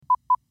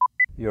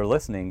You're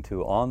listening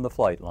to On the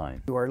Flight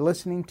Line. You are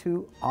listening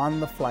to On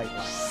the Flight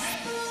Line.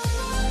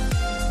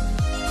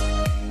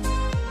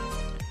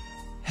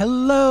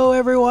 Hello,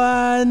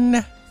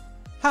 everyone.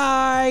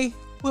 Hi.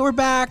 We're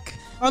back.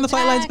 On the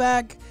Flight Line's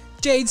back.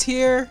 Jade's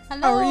here.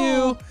 Hello. How are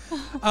you?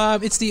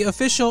 It's the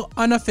official,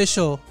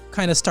 unofficial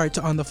kind of start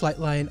to On the Flight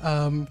Line.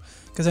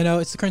 Because I know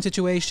it's the current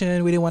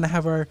situation. We didn't want to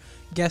have our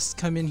guests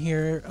come in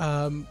here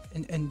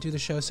and do the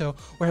show. So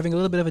we're having a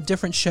little bit of a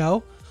different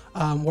show.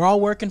 We're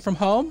all working from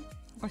home.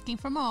 Working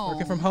from home.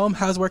 Working from home.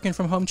 How's working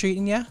from home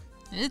treating you?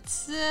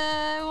 It's,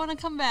 I want to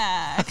come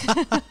back.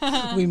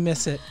 We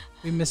miss it.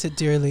 We miss it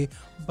dearly.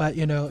 But,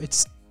 you know,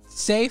 it's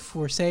safe.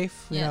 We're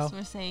safe. You know.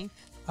 We're safe.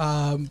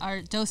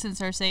 Our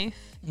docents are safe.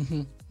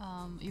 Mm-hmm.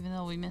 Even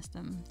though we miss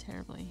them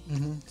terribly.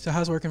 Mm-hmm. So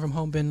how's working from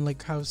home been?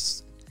 Like,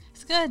 how's...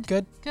 It's good.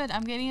 Good? Good.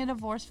 I'm getting a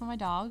divorce from my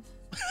dog.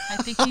 I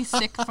think he's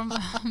sick from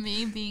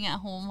me being at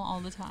home all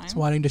the time. He's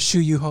wanting to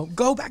shoo you home.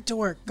 Go back to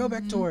work. Go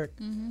back to work.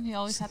 Mm-hmm. He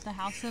always had the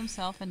house to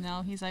himself, and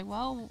now he's like,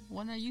 well,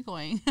 when are you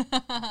going?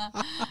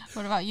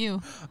 What about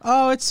you?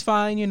 Oh, it's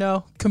fine, you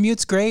know.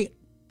 Commute's great.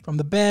 From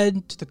the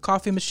bed to the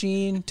coffee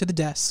machine to the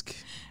desk.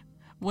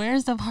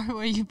 Where's the part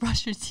where you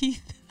brush your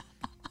teeth?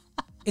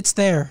 It's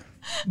there.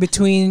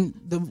 Between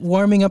the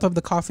warming up of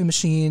the coffee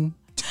machine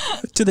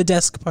to the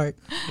desk part.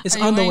 It's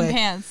on the way. Are you wearing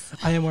pants?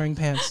 I am wearing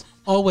pants.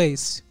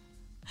 Always.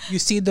 You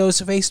see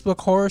those Facebook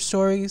horror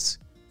stories?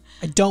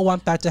 I don't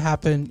want that to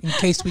happen in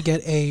case we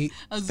get a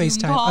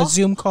FaceTime, a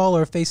Zoom call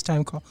or a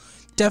FaceTime call.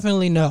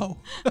 Definitely no.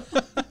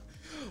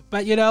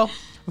 But you know,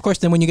 of course,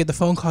 then when you get the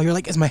phone call, you're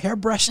like, is my hair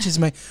brushed?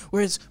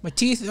 Where's my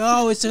teeth?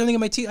 Oh, it's something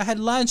in my teeth. I had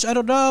lunch. I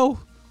don't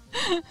know.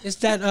 Is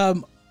that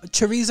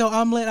chorizo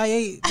omelet I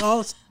ate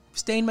all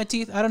stained my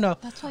teeth? I don't know.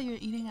 That's why you're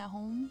eating at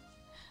home?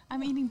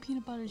 I'm eating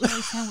peanut butter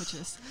jelly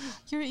sandwiches.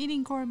 You're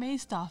eating gourmet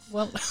stuff.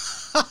 Well,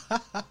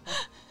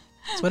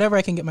 it's whatever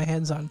I can get my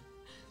hands on,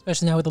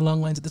 especially now with the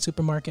long lines at the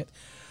supermarket.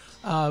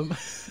 Yeah,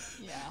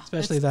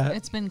 especially that.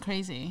 It's been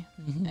crazy.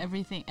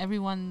 Mm-hmm.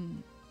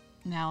 Everyone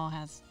now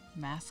has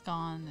mask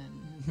on,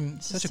 and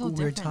it's such a so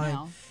weird time.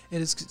 now. It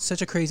is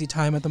such a crazy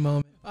time at the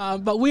moment.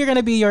 But we're going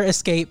to be your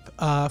escape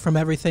from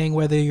everything,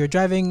 whether you're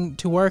driving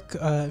to work,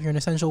 if you're an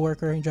essential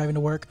worker and you're driving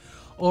to work,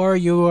 or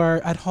you are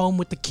at home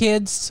with the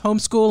kids,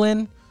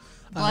 homeschooling.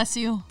 Bless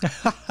you.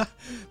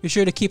 Be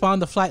sure to keep on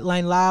the flight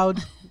line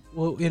loud.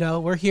 Well, you know,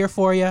 we're here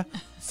for you.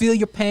 Feel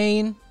your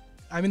pain.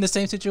 I'm in the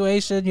same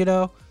situation, you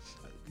know.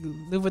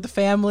 Live with the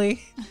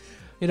family.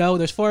 You know,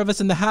 there's 4 of us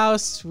in the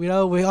house. You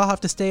know, we all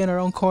have to stay in our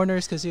own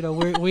corners because, you know,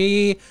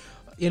 we,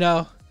 you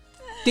know,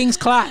 things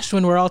clash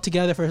when we're all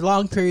together for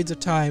long periods of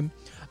time.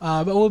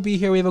 But we'll be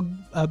here. We have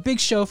a big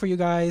show for you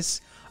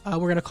guys. We're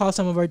going to call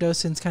some of our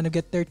docents, kind of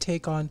get their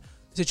take on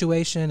the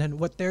situation and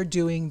what they're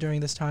doing during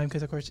this time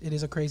because, of course, it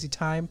is a crazy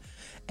time.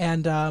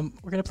 And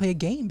we're going to play a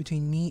game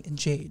between me and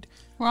Jade.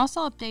 We're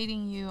also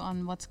updating you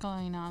on what's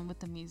going on with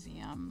the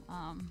museum.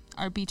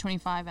 Our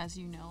B-25, as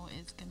you know,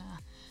 is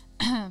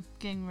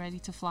getting ready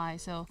to fly.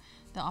 So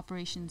the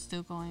operation's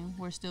still going.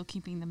 We're still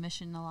keeping the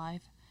mission alive.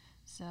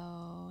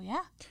 So,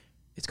 yeah.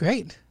 It's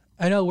great.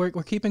 I know we're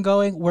keeping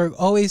going. We're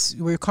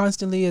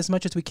constantly, as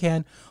much as we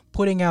can,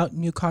 putting out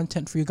new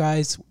content for you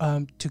guys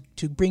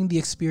to bring the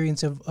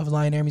experience of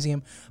Lion Air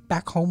Museum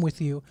back home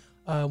with you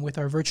with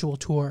our virtual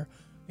tour.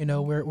 You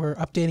know, we're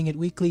updating it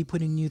weekly,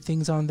 putting new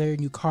things on there,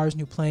 new cars,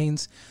 new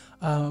planes.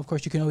 Of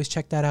course, you can always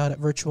check that out at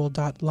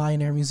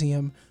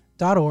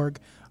virtual.lionairmuseum.org.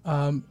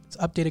 It's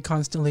updated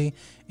constantly.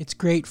 It's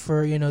great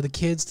for, you know, the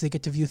kids to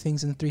get to view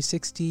things in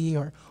 360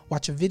 or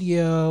watch a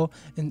video,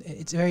 and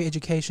it's very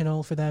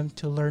educational for them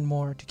to learn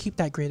more, to keep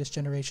that greatest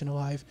generation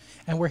alive.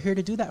 And we're here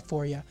to do that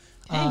for you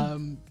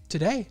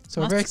today.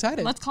 So we're very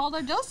excited. Let's call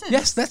our docents.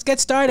 Yes, let's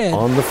get started.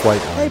 On the Flight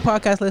Line. Hey,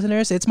 podcast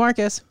listeners, it's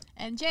Marcus.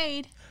 And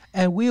Jade.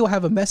 And we will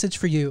have a message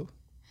for you.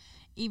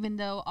 Even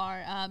though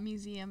our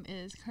museum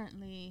is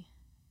currently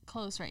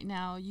closed right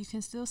now, you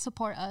can still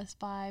support us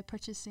by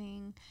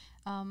purchasing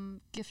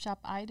gift shop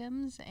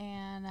items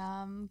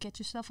and get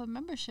yourself a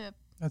membership.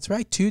 That's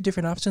right. 2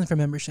 different options for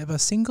membership, a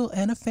single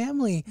and a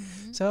family.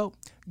 Mm-hmm. So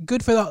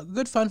good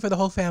fun for the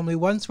whole family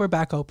once we're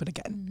back open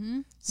again.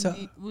 Mm-hmm. So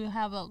we'll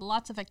have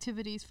lots of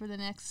activities for the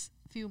next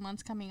few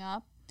months coming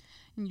up,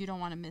 and you don't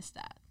want to miss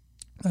that.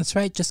 That's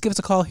right. Just give us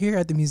a call here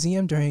at the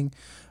museum during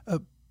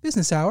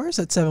business hours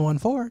at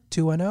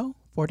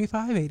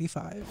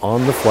 714-210-4585.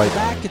 On the Flight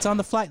Line. Line. It's On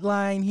the Flight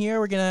Line here.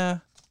 We're going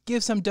to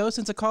give some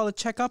docents a call to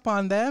check up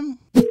on them.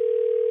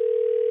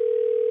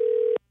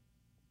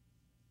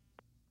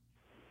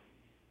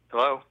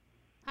 Hello.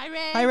 Hi,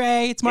 Ray. Hi,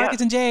 Ray. It's Marcus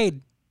and Jade.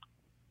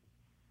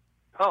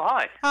 Oh,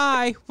 hi.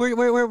 Hi.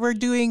 We're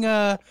doing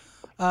a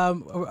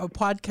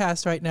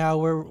podcast right now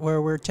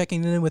where we're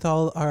checking in with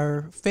all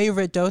our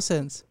favorite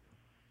docents.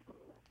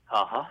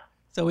 Uh-huh.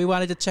 So we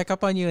wanted to check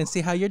up on you and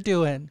see how you're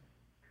doing.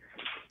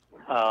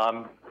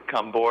 I'm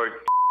bored.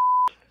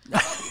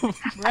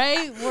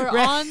 Ray, we're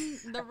on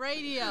the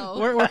radio.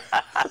 We're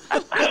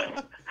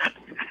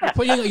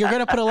you're going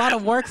to put a lot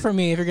of work for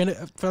me if you're going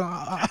to...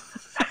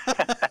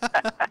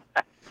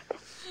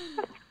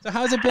 So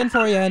how's it been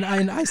for you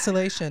in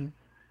isolation?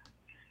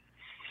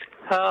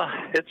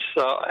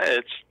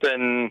 It's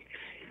been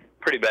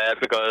pretty bad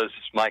because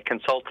my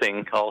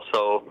consulting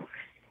also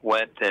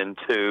went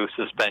into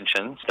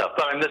suspension stuff.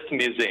 But I miss the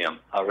museum.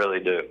 I really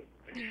do.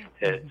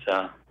 It's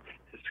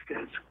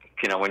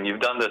when you've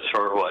done this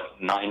for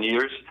 9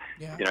 years,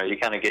 you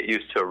kind of get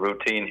used to a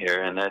routine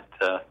here, and this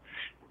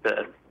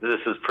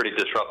is pretty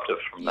disruptive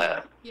from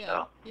that.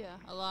 Yeah.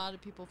 A lot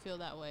of people feel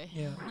that way.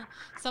 Yeah.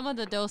 Some of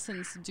the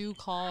docents do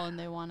call and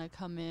they want to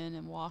come in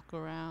and walk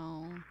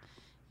around.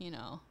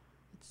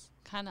 It's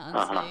kind of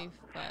unsafe,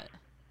 but.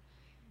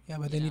 Yeah,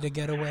 but they need to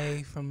get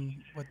away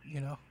from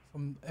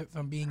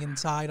from being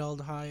inside all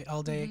day.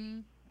 Mm-hmm.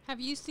 Have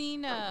you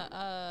seen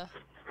a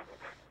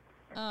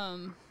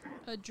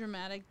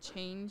dramatic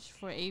change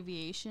for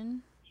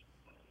aviation?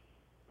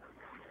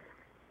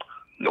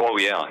 Oh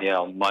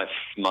yeah.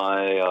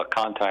 My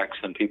contacts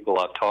and people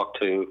I've talked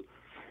to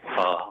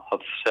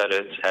have said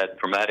it's had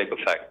dramatic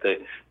effect.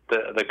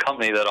 The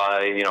company that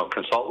I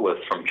consult with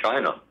from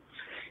China.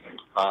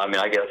 I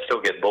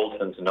still get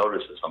bulletins and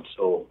notices. I'm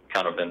still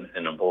kind of an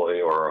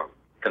employee or a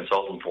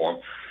consultant for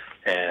them,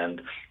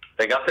 and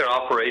they got their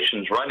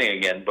operations running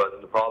again.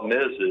 But the problem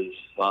is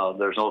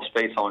there's no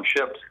space on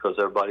ships because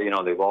everybody,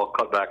 they've all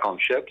cut back on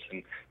ships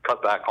and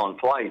cut back on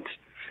flights.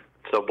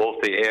 So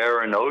both the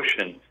air and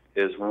ocean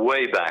is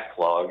way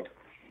backlogged.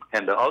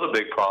 And the other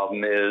big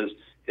problem is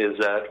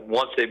that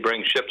once they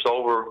bring ships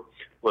over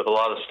with a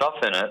lot of stuff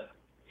in it,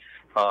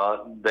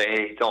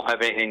 they don't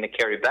have anything to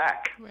carry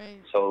back.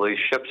 Right. So these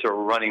ships are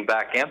running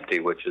back empty,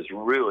 which is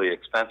really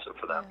expensive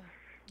for them.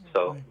 Yeah.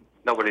 So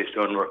nobody's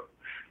doing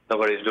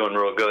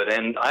real good.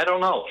 And I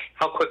don't know,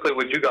 how quickly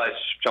would you guys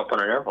jump on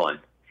an airplane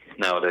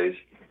nowadays?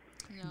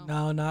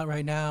 No, not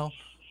right now.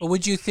 But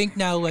would you think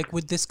now,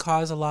 would this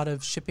cause a lot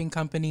of shipping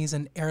companies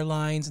and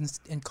airlines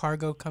and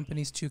cargo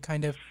companies to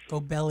kind of go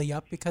belly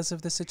up because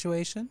of the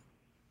situation?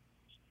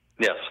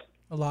 Yes.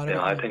 A lot of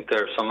I think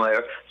there are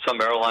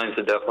some airlines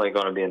are definitely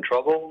going to be in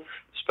trouble,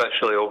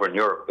 especially over in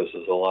Europe, because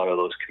there's a lot of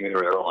those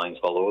commuter airlines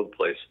all over the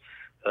place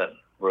that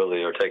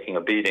really are taking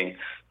a beating.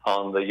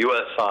 On the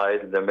U.S.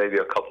 side, there may be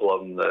a couple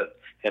of them that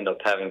end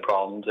up having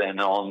problems, and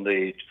on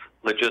the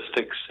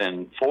logistics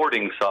and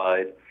forwarding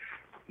side,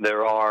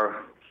 there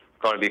are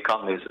going to be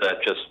companies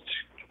that just,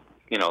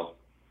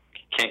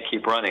 can't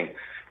keep running.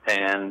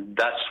 And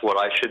that's what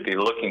I should be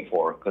looking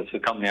for, because the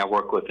company I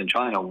work with in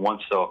China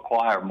wants to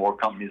acquire more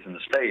companies in the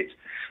States.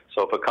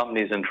 So if a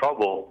company's in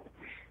trouble,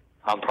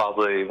 I'm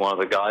probably one of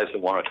the guys that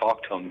want to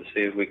talk to them to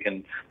see if we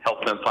can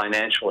help them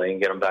financially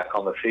and get them back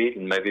on their feet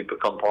and maybe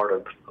become part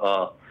of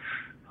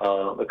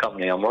the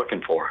company I'm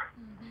working for.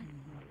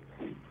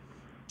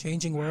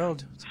 Changing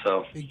world.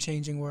 So big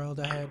changing world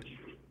ahead.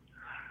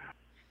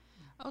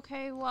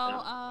 Okay,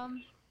 well,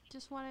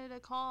 just wanted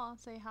to call and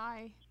say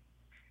hi.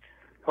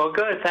 Well,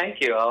 good.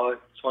 Thank you. I was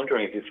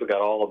wondering if you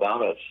forgot all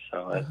about us.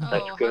 So that's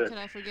good. How could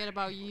I forget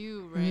about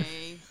you,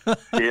 Ray?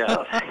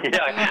 Yeah.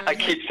 I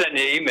keep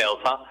sending you emails,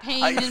 huh?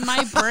 Pain in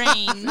my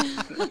brain.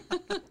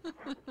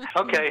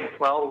 Okay.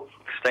 Well,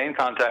 stay in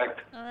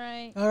contact. All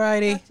right. All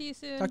righty.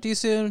 Talk to you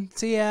soon.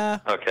 See ya.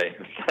 Okay.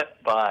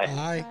 Bye.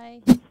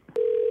 Bye. Bye.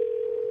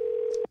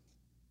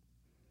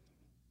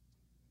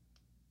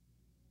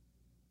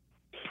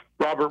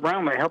 Robert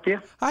Brown, may I help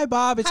you? Hi,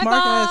 Bob. It's Hi,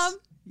 Marcus.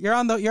 Bob. You're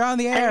on the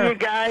air. Hey, you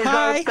guys.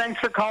 Hi. Thanks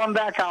for calling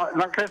back.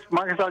 Marcus,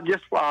 I'm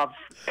just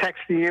texting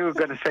you.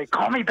 Going to say,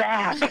 call me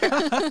back.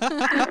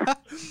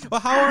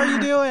 Well, how are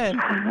you doing?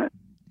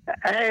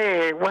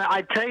 Hey, well,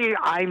 I tell you,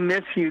 I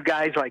miss you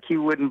guys like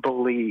you wouldn't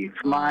believe.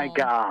 My Oh,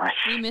 gosh.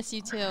 We miss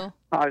you too.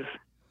 I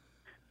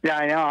know.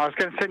 I was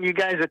going to send you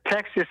guys a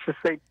text just to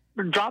say,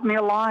 drop me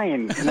a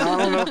line. I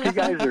don't know if you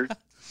guys are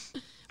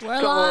We're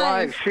still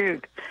alive. live.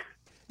 Shoot.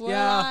 We're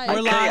I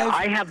tell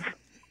you, live.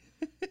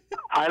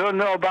 I don't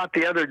know about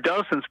the other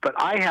docents, but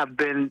I have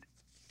been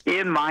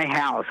in my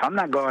house. I'm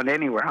not going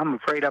anywhere. I'm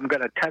afraid I'm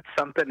going to touch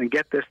something and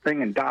get this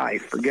thing and die.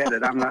 Forget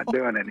it. I'm not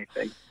doing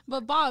anything.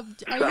 But Bob,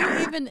 are you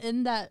even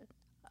in that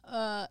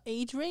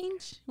age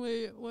range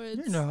where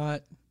it's, You're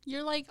not.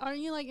 You're aren't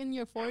you in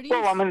your 40s?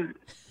 Well,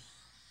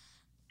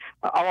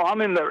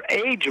 I'm in the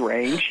age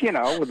range,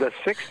 with the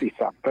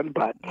 60-something,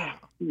 but,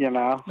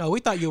 No,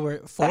 we thought you were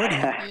 40.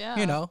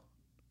 Yeah.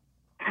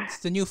 It's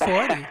the new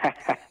 40.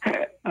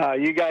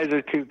 You guys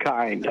are too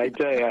kind. I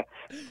tell you,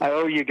 I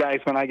owe you guys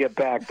when I get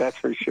back, that's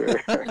for sure.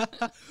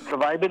 What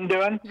have I been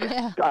doing?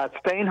 Yeah.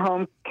 Staying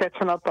home,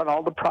 catching up on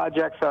all the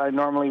projects that I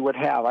normally would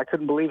have. I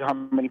couldn't believe how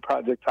many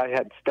projects I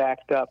had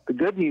stacked up. The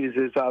good news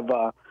is I've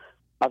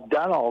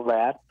done all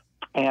that,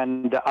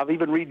 and I've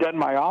even redone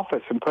my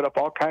office and put up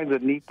all kinds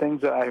of neat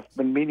things that I've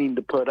been meaning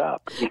to put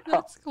up.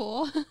 That's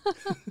cool.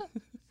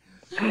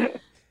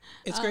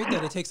 It's great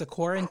that it takes a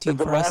quarantine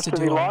If it for us lasts to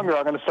any do. longer,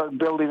 I'm going to start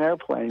building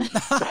airplanes.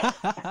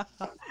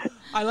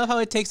 I love how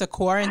it takes a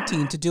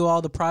quarantine to do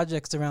all the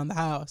projects around the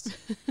house.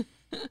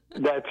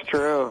 That's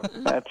true.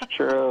 That's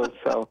true.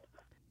 So,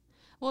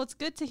 Well, it's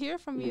good to hear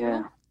from you.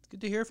 Yeah. It's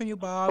Good to hear from you,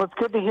 Well, Bob. it's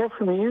good to hear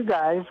from you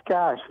guys.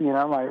 Gosh,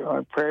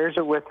 my prayers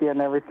are with you and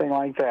everything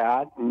like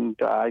that. And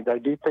I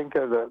do think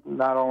of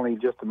not only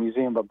just the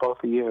museum, but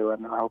both of you.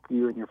 And I hope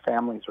you and your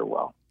families are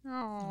well.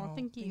 Oh,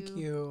 thank you. Thank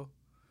you.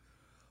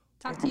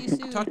 Talk to you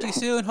soon. Talk to you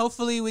soon.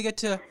 Hopefully, we get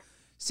to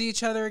see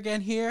each other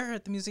again here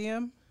at the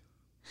museum.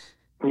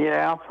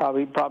 Yeah,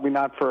 probably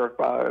not for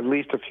at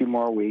least a few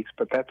more weeks,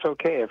 but that's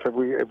okay.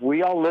 If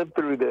we all live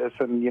through this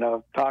and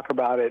talk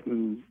about it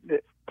and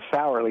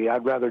sourly,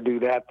 I'd rather do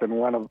that than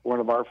one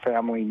of our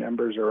family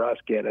members or us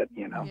get it.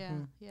 Yeah,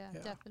 Mm-hmm. yeah,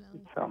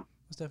 definitely. So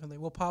Most definitely.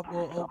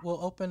 We'll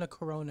open a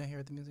Corona here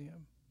at the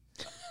museum.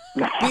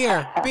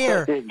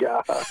 Beer. there you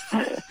go.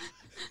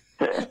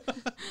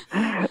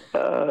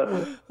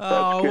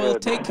 Oh, well,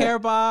 good. take care,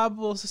 Bob.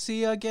 We'll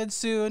see you again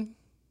soon.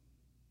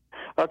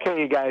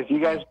 Okay, you guys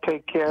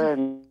take care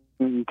and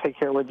take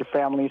care with your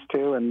families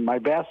too. And my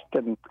best.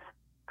 And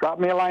drop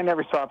me a line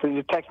every so often.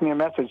 You text me a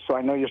message so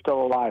I know you're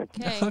still alive.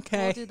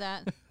 Okay. We'll do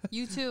that.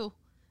 You too.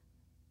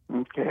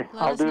 Okay,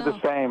 Let I'll us do know.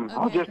 the same.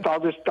 Okay.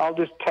 I'll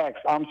just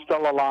text. I'm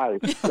still alive.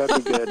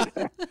 That'd be good.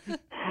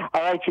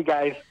 All right, you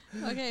guys.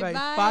 Okay, Right.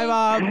 bye. Bye,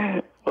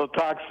 Bob. We'll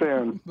talk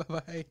soon.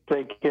 Bye-bye.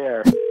 Take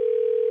care.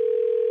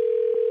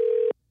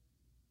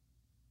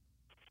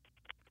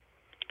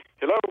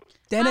 Hello.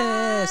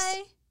 Dennis.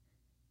 Bye.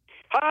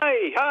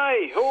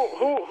 Hi.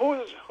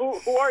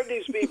 Who are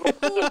these people?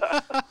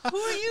 Who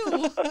are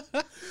you?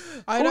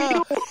 I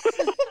know.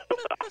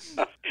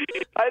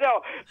 I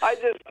know. I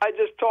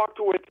just talked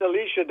with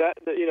Alicia.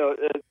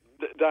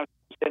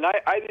 And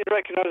I didn't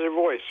recognize her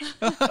voice.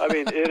 I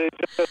mean, it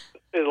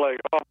is like,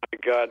 oh my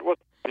God,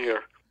 what's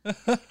here?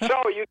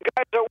 So you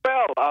guys are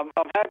well.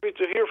 I'm happy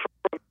to hear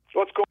from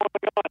what's going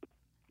on.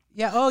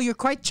 Yeah. Oh, you're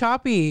quite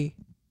choppy.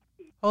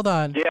 Hold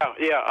on.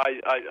 Yeah.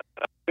 I've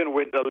been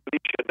with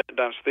Alicia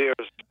downstairs.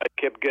 I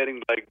kept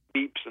getting like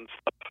beeps and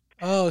stuff.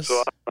 Oh, So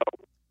I don't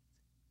know.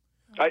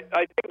 I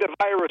think the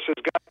virus has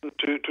gotten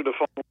to the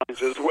phone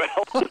lines as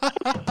well.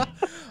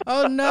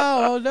 oh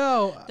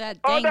no. That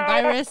Oh, dang no.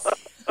 virus.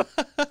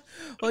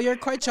 Well, you're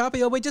quite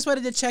choppy. Oh, we just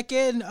wanted to check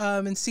in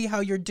and see how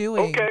you're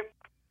doing. Okay.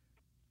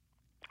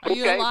 Are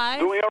you Okay. alive?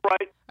 Doing all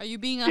right. Are you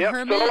being a Yep,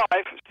 hermit? still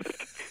alive.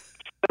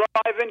 Still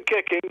alive and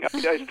kicking.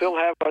 I still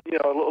have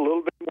a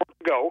little bit more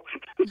to go.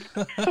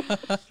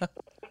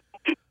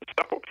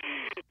 So,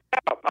 yeah,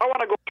 I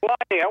want to go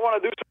flying. I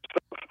want to do some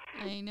stuff.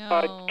 I know.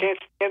 I can't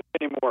stand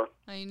it anymore.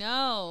 I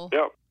know.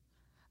 Yep.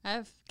 I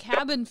have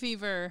cabin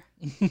fever.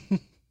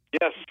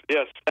 Yes,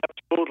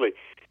 absolutely.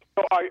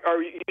 So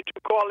are you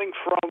two calling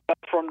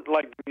from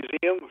like the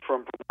museum, from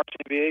Mars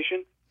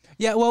Aviation?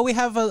 Yeah. Well, we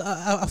have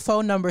a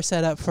phone number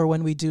set up for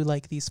when we do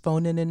like these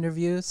phone-in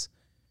interviews.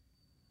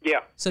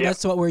 Yeah. So yeah.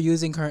 that's what we're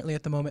using currently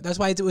at the moment. That's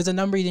why it was a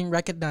number you didn't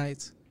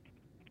recognize.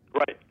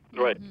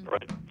 Right.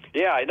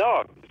 Yeah, I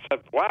know.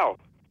 It's wow.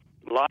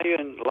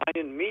 Lion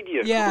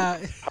Media. Yeah.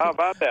 How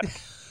about that?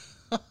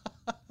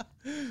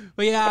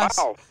 But yeah.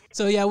 Wow.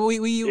 So yeah,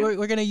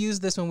 we're gonna use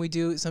this when we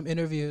do some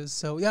interviews.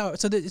 So yeah.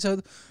 So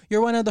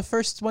you're one of the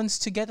first ones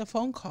to get a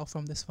phone call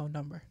from this phone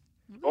number.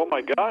 Oh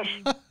my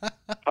gosh!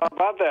 How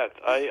about that?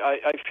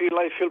 I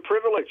feel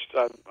privileged.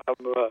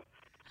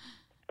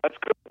 That's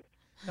good.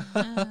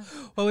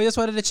 Well, we just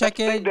wanted to check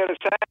in.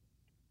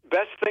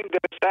 Best thing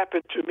that has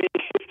happened to me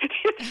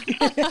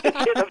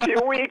in a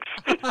few weeks.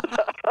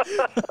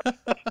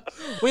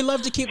 We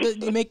love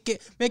to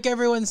make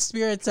everyone's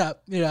spirits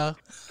up.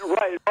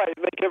 Right.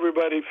 Make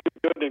everybody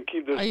feel good and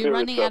keep their Are spirits you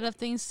running up. out of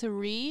things to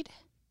read?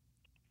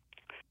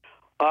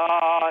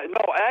 No,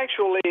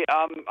 actually,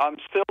 I'm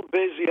still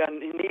busy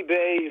on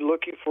eBay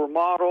looking for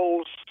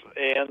models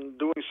and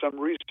doing some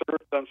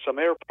research on some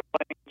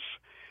airplanes.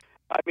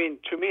 I mean,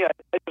 to me, I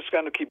just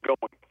got to keep going.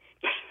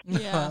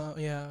 Yeah.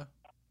 Yeah.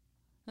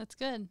 That's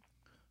good.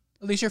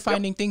 At least you're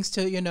finding things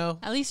to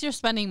At least you're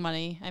spending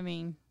money. I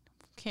mean,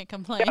 can't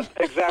complain. Yeah,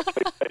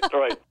 exactly.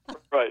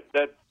 Right.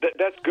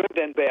 That's good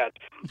and bad.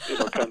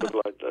 Kind of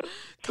like that.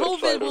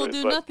 COVID will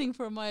do nothing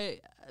for my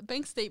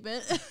bank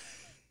statement.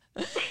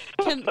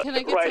 Can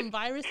I get Right. some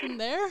virus in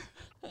there?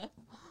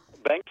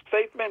 Bank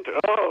statement?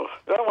 Oh,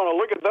 I don't want to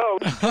look at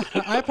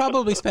those. I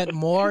probably spent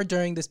more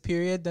during this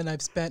period than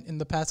I've spent in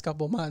the past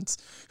couple months.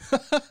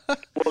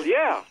 Well,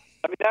 yeah.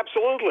 I mean,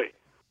 absolutely.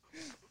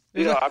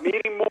 I'm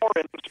eating more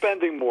and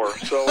spending more,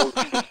 so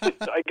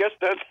I guess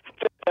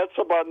that's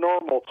about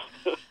normal.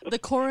 The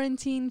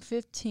quarantine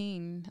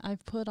 15.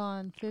 I've put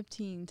on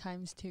 15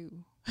 times 2.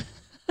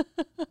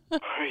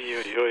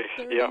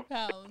 30 Yeah.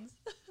 pounds.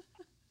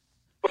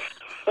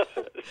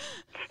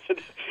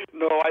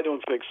 No, I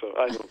don't think so.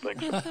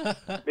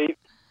 Maybe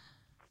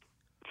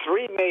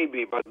 3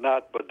 maybe, but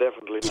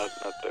definitely not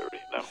 30.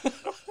 No.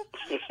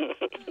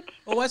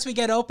 Well, once we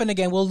get open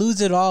again, we'll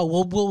lose it all.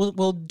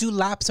 We'll do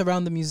laps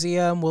around the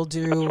museum. We'll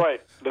do That's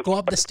right. go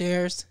up the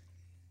stairs.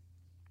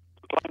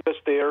 Climb the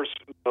stairs,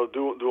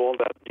 do all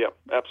that. Yeah,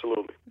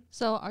 absolutely.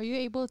 So, are you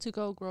able to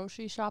go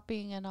grocery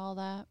shopping and all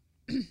that?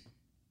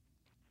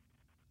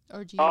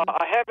 Or do you?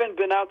 I haven't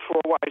been out for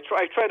a while.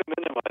 I try to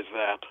minimize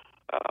that.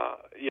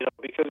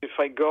 Because if if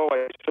I go,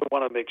 I still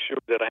want to make sure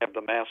that I have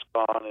the mask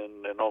on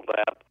and all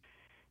that.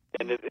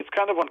 And it's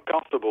kind of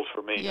uncomfortable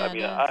for me. Yeah, I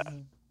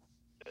mean,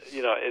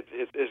 it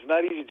is. it's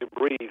not easy to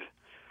breathe.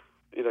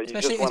 You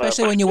Especially, just want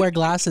especially when you wear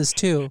glasses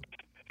too.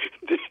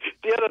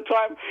 the other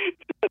time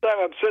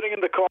I'm sitting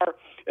in the car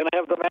and I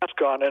have the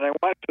mask on and I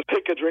wanted to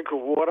take a drink of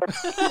water,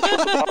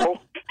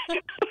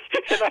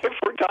 and I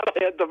forgot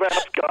I had the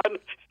mask on.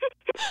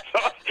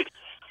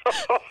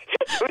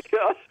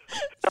 Yeah,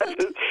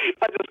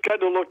 I just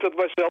kind of looked at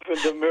myself in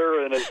the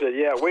mirror and I said,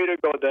 "Yeah, way to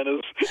go,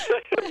 Dennis.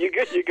 you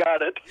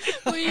got it.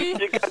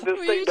 You got this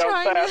thing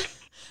down pat."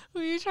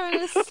 Were you trying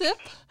to sip,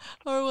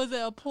 or was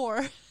it a pour?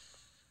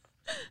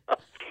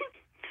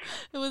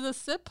 It was a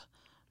sip.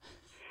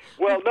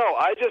 Well, no,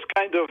 I just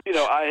kind of,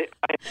 I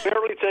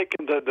barely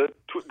taken the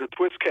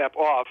twist cap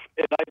off,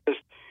 and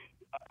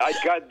I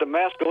got the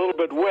mask a little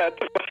bit wet.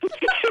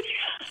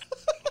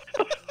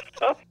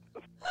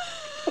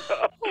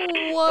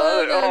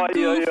 What a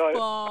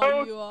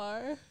goofball you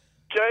are.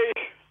 Okay,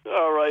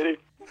 all righty.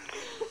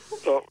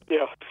 So,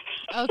 yeah.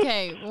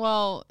 Okay,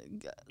 well,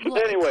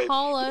 Anyway.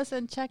 call us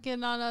and check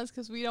in on us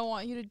because we don't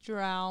want you to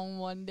drown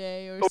one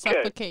day or Okay.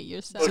 suffocate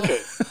yourself. Okay.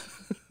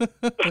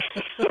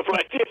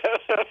 Right.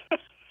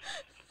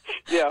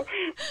 Yeah.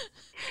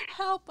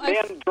 Help! Man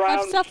I'm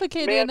drowned.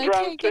 suffocated Man and I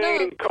drowned can't get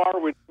sitting in up. car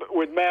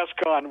with mask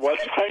on while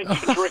trying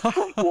to drink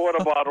from a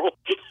water bottle.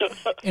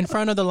 In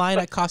front of the line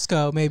at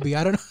Costco, maybe.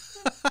 I don't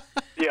know.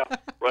 Yeah.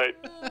 Right.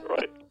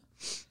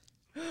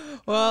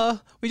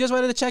 Well, we just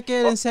wanted to check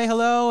in and say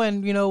hello,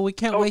 and we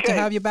can't wait to Okay.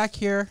 have you back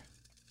here.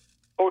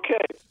 Okay.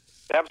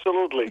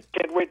 Absolutely.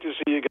 Can't wait to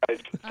see you guys.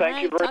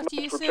 Thank you right, very talk to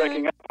you much for soon.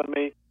 checking up on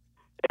me.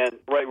 And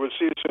we'll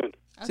see you soon.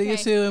 See you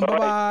Okay. soon. All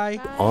Bye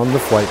right. bye. On the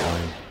flight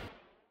line.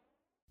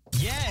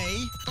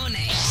 Yay or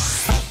nay?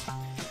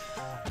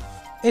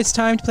 It's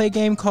time to play a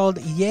game called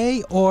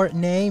Yay or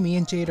Nay. Me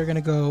and Jade are going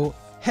to go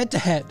head to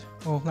head.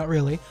 Well, not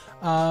really.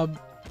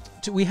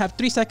 We have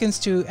 3 seconds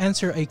to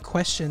answer a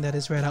question that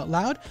is read out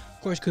loud.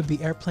 Of course, could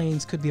be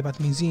airplanes, could be about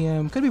the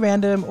museum, could be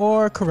random,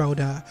 or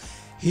Corona.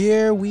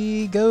 Here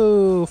we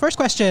go. First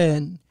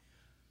question.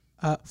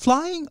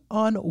 Flying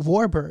on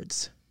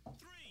warbirds. 3,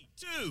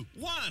 2,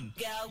 1.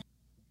 Go.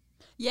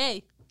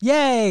 Yay!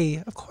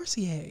 Yay! Of course,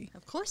 yay.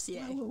 Of course,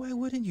 yay. Why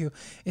wouldn't you?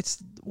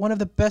 It's one of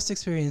the best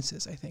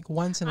experiences, I think,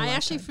 once in a I lifetime.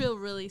 actually feel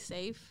really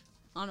safe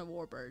on a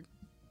warbird.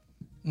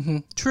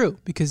 True,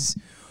 because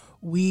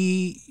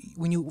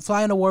when you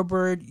fly on a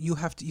warbird, you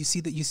see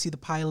the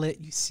pilot,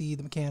 you see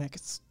the mechanic.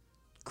 It's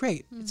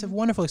great. It's a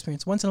wonderful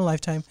experience, once in a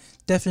lifetime.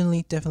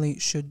 Definitely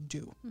should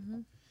do.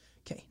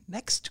 Okay,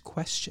 next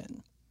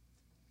question.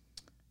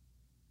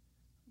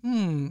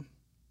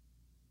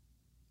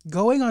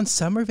 Going on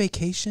summer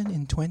vacation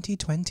in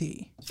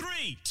 2020.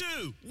 3,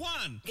 2,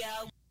 1.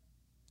 Go.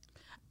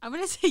 I'm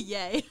gonna say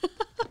yay.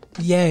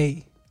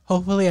 Yay!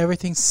 Hopefully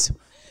everything's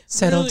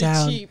settled Really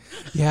down. cheap.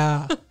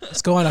 Yeah,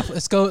 let's go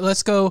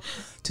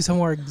to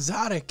somewhere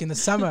exotic in the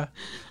summer.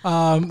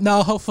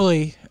 No,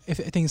 hopefully if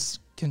things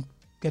can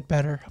get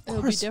better. Of It'll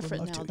be course, we'd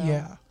different love now, to. though.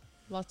 Yeah.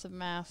 Lots of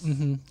masks.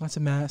 Lots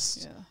of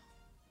masks. Yeah.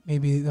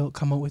 Maybe they'll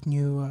come up with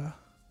new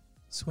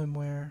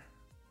swimwear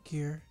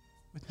gear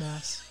with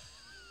masks.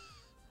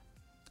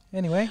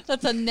 Anyway,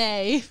 That's a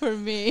nay for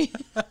me.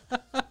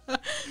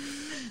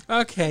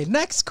 okay.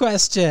 Next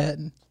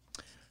question.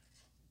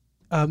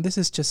 This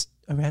is just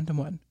a random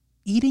one.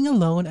 Eating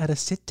alone at a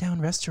sit-down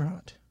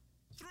restaurant.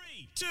 3,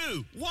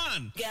 2,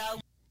 1. Go.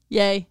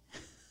 Yay.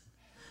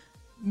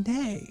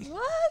 Nay.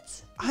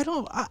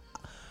 What?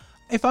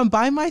 If I'm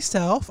by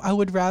myself, I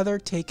would rather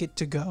take it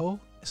to go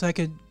so I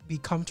could be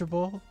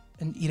comfortable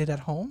and eat it at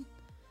home.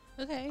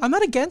 Okay. I'm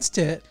not against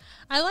it.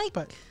 I like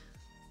but-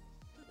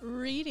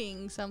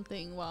 reading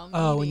something while I'm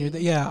Oh, when eating. you're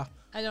there, yeah,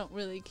 I don't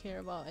really care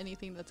about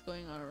anything that's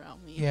going on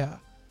around me. yeah.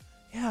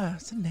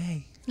 It's a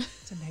nay.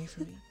 It's a nay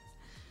for me.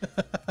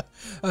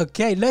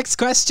 Okay, next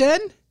question.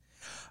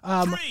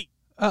 3,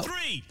 oh.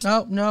 3.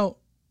 Oh no.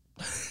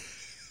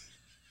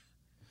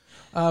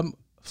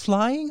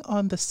 Flying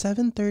on the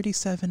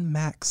 737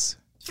 Max.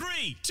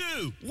 3,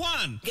 2,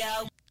 1.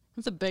 Go.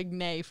 That's a big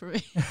nay for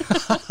me.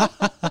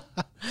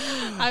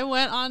 I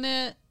went on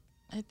it,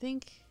 I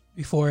think.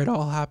 Before it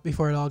all happened,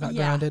 before it all got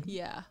grounded.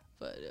 Yeah,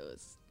 but it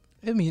was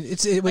I mean,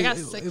 it got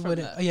sick from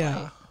wouldn't. that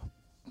Yeah.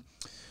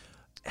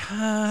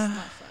 not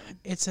fun.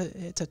 It's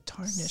a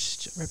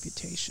tarnished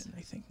reputation,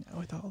 I think, now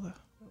with all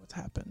what's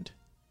happened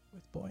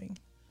with Boeing.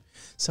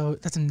 So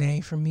that's a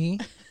nay for me.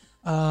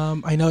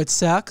 I know it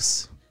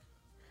sucks,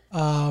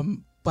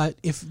 but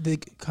if they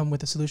come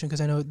with a solution,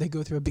 because I know they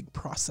go through a big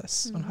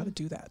process on how to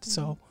do that.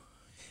 So,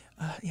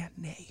 yeah,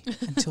 nay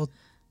until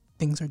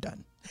things are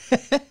done.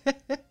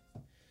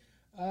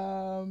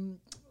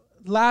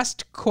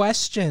 Last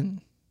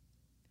question.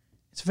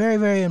 It's a very,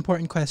 very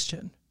important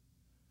question.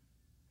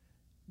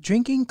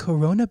 Drinking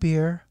Corona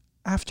beer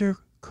after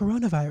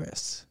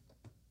coronavirus.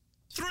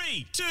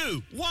 3,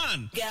 2,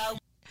 1. Go.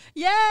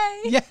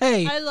 Yay!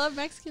 Yay! I love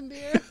Mexican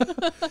beer.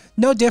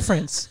 No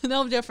difference.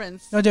 No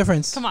difference. No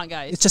difference. Come on,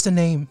 guys. It's just a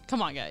name.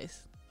 Come on,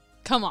 guys.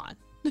 Come on.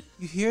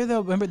 You hear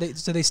though? Remember,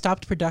 they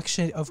stopped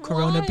production of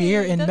Corona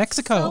beer in That's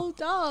Mexico, so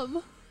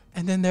dumb.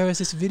 and then there was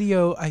this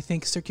video I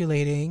think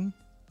circulating.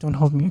 Don't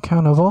hold me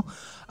accountable.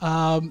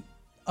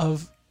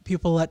 Of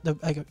people at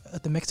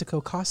the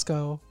Mexico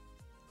Costco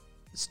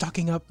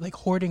stocking up, like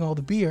hoarding all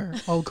the beer,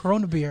 all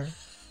Corona beer.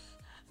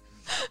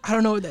 I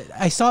don't know.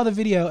 I saw the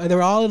video, and they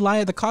were all in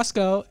line at the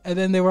Costco, and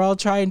then they were all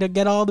trying to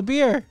get all the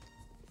beer.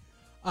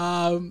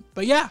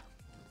 But yeah,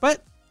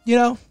 you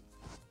know,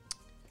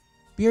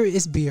 beer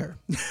is beer.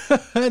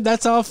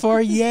 That's all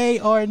for yay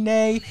or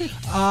nay.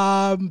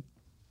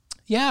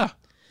 Yeah.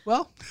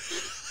 Well,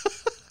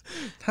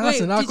 that's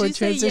Wait, an awkward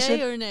did you transition. say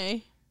yay or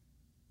nay?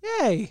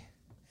 Yay.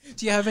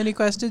 Do you have any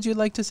questions you'd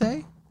like to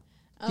say?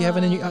 Do you have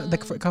any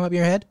that come up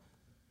your head?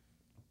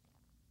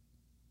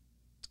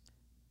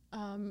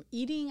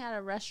 Eating at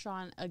a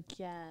restaurant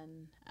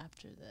again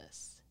after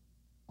this.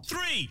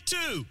 3,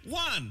 2,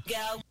 1.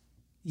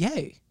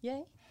 Yay.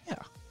 Yay. Yeah.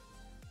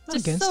 Not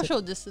Just against social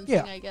it. distancing,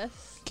 Yeah. I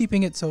guess.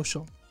 Keeping it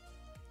social.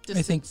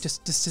 I think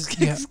Distance. just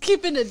yeah.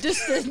 Keeping a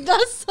distance,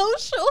 not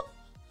social.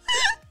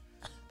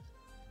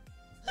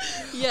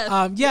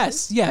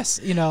 Yes. Yes.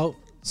 You know,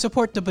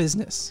 support the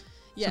business.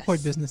 Yes.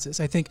 Support businesses.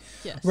 I think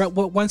Yes.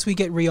 once we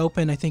get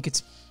reopened, I think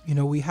it's, you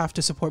know, we have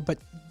to support, but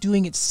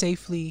doing it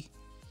safely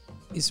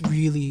is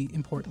really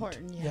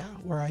important. Yeah.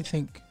 Where I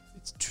think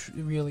it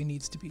really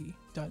needs to be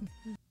done.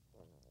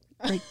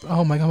 Great.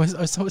 Oh my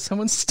God!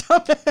 Someone's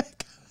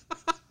stomach.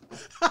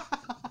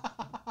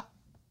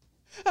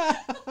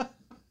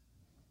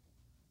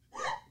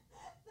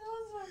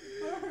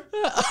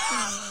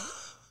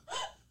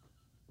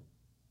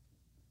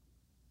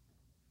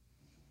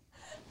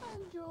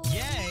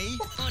 Yay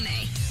or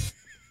nay?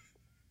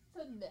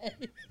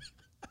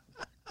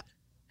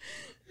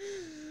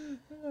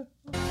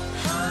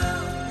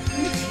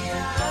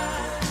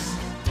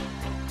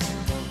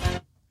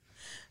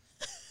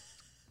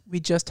 We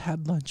just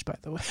had lunch, by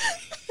the way.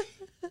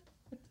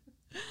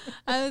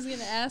 I was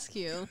gonna ask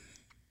you,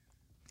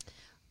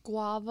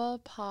 guava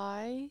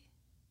pie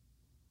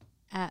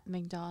at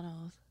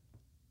McDonald's.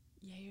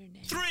 Yay or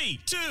nay? 3,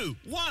 2,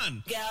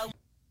 1.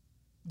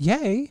 Yay!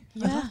 I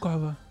Yeah. love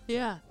guava.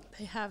 Yeah,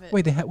 they have it.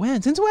 Wait, they had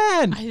when? Since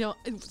when? I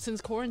don't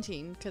since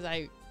quarantine because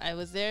I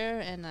was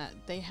there and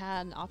they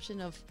had an option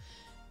of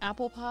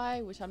apple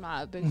pie, which I'm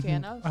not a big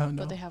fan of, Oh,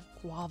 no. but they have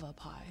guava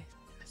pie.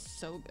 It's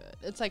so good.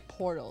 It's like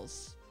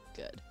Portals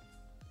good.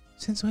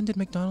 Since when did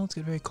McDonald's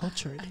get very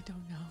cultured? I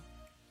don't know.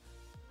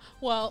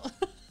 Well,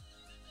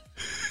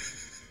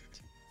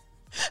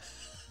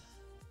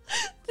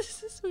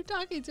 this is who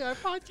talking to our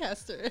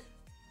podcaster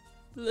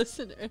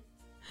listener.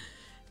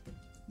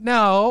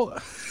 No.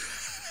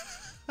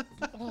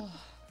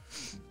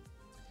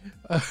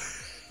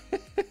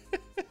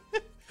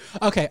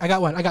 Okay, I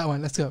got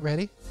one. Let's go.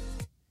 Ready?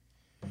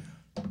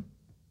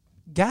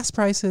 Gas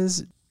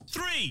prices.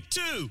 3,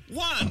 2,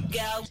 1.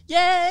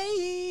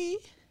 Yay!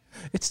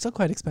 It's still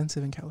quite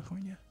expensive in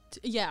California,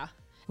 Yeah.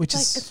 which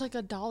It's is like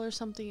 $1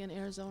 something in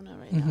Arizona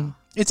right Mhm. now.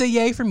 It's a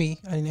yay for me.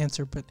 I didn't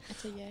answer, but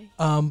It's a yay.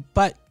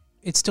 but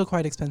it's still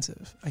quite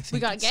expensive. I think We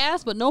got it's-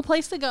 gas, but no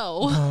place to go.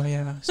 Oh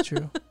yeah, it's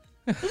true.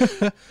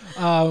 But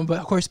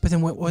of course, but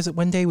then what was it?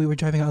 One day we were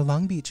driving out of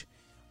Long Beach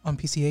on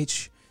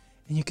PCH,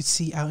 and you could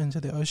see out into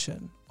the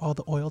ocean all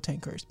the oil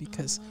tankers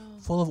because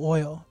full of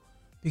oil.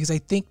 Because I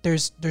think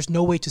there's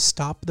no way to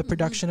stop the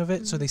production of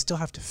it, so they still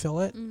have to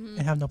fill it and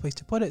have no place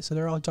to put it, so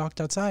they're all docked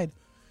outside.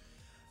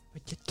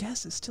 But yet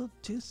gas is still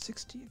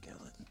 $2.60 a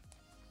gallon.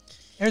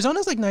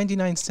 Arizona's like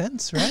 99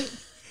 cents, right?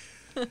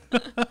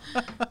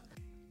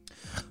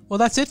 Well,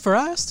 that's it for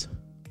us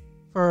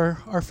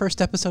for our first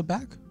episode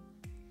back.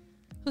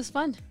 It was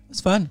fun. It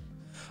was fun.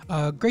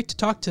 Great to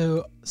talk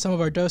to some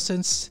of our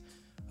docents.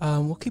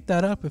 We'll keep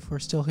that up if we're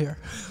still here.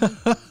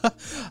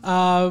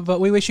 But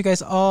we wish you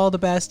guys all the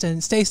best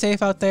and stay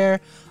safe out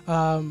there.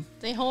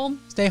 Stay home.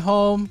 Stay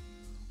home.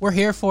 We're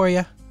here for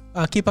you.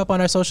 Keep up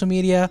on our social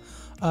media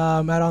at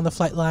On the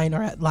Flight Line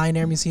or at Lion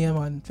Air Museum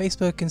on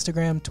Facebook,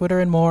 Instagram, Twitter,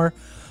 and more.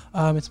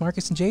 It's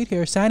Marcus and Jade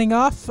here signing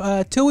off.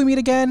 Till we meet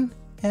again,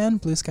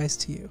 and blue skies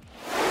to you.